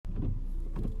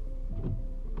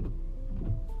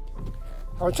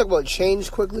I want to talk about change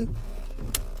quickly.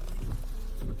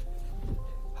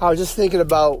 I was just thinking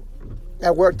about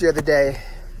at work the other day.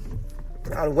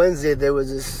 On Wednesday, there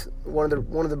was this one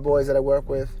of the boys that I work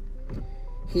with.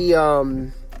 He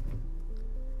came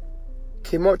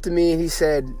up to me and he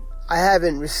said, "I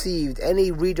haven't received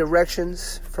any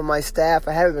redirections from my staff.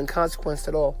 I haven't been consequenced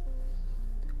at all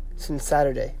since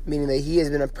Saturday," meaning that he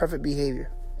has been in perfect behavior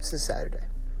since Saturday.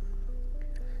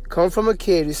 Come from a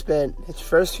kid who spent his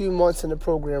first few months in the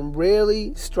program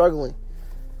really struggling.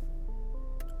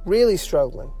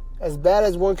 As bad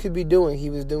as one could be doing, he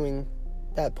was doing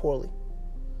that poorly.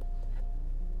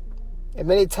 And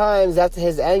many times after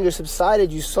his anger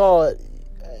subsided, you saw it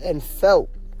and felt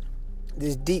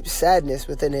this deep sadness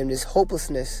within him, this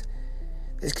hopelessness,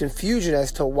 this confusion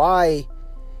as to why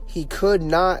he could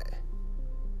not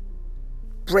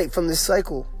break from this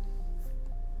cycle.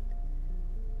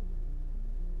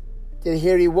 And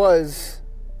here he was,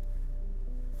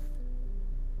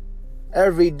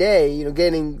 every day,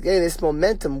 getting this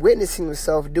momentum, witnessing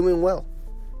himself doing well.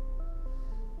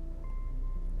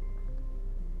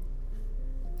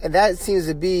 And that seems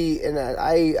to be, and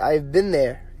I've been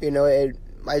there, at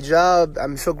my job.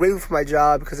 I'm so grateful for my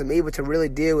job because I'm able to really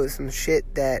deal with some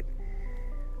shit that,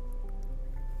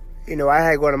 I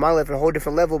had going on in my life at a whole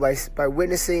different level by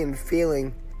witnessing and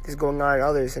feeling this going on in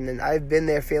others. And then I've been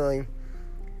there feeling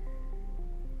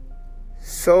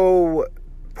so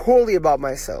poorly about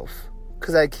myself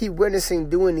because I keep witnessing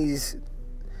doing these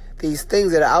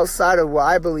things that are outside of what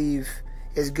I believe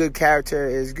is good character,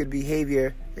 is good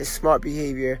behavior, is smart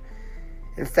behavior.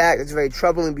 In fact, it's very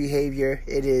troubling behavior.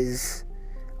 It is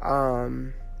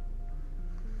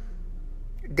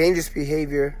dangerous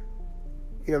behavior.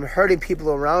 I'm hurting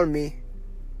people around me.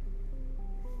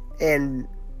 And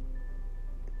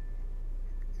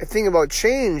the thing about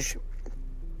change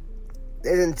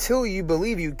is until you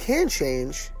believe you can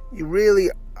change, you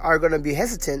really are going to be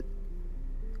hesitant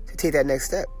to take that next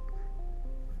step.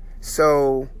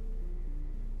 So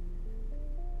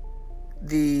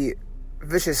the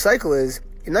vicious cycle is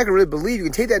you're not going to really believe you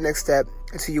can take that next step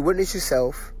until you witness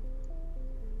yourself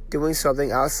doing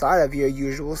something outside of your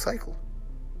usual cycle.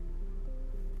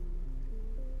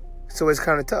 So it's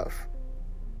kind of tough.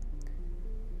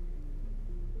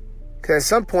 Because at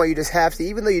some point you just have to,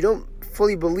 even though you don't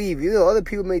fully believe, even though other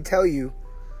people may tell you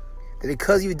that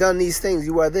because you've done these things,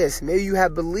 you are this, maybe you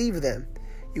have believed them,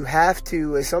 you have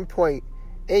to, at some point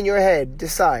in your head,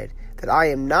 decide that I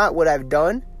am not what I've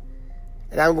done,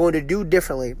 and I'm going to do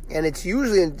differently. And it's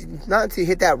usually not until you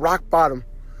hit that rock bottom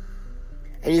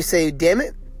and you say, damn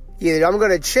it, either I'm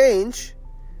going to change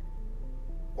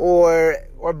or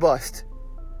bust.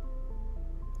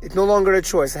 It's no longer a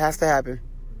choice. It has to happen.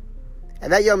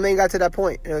 And that young man got to that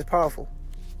point, and it was powerful.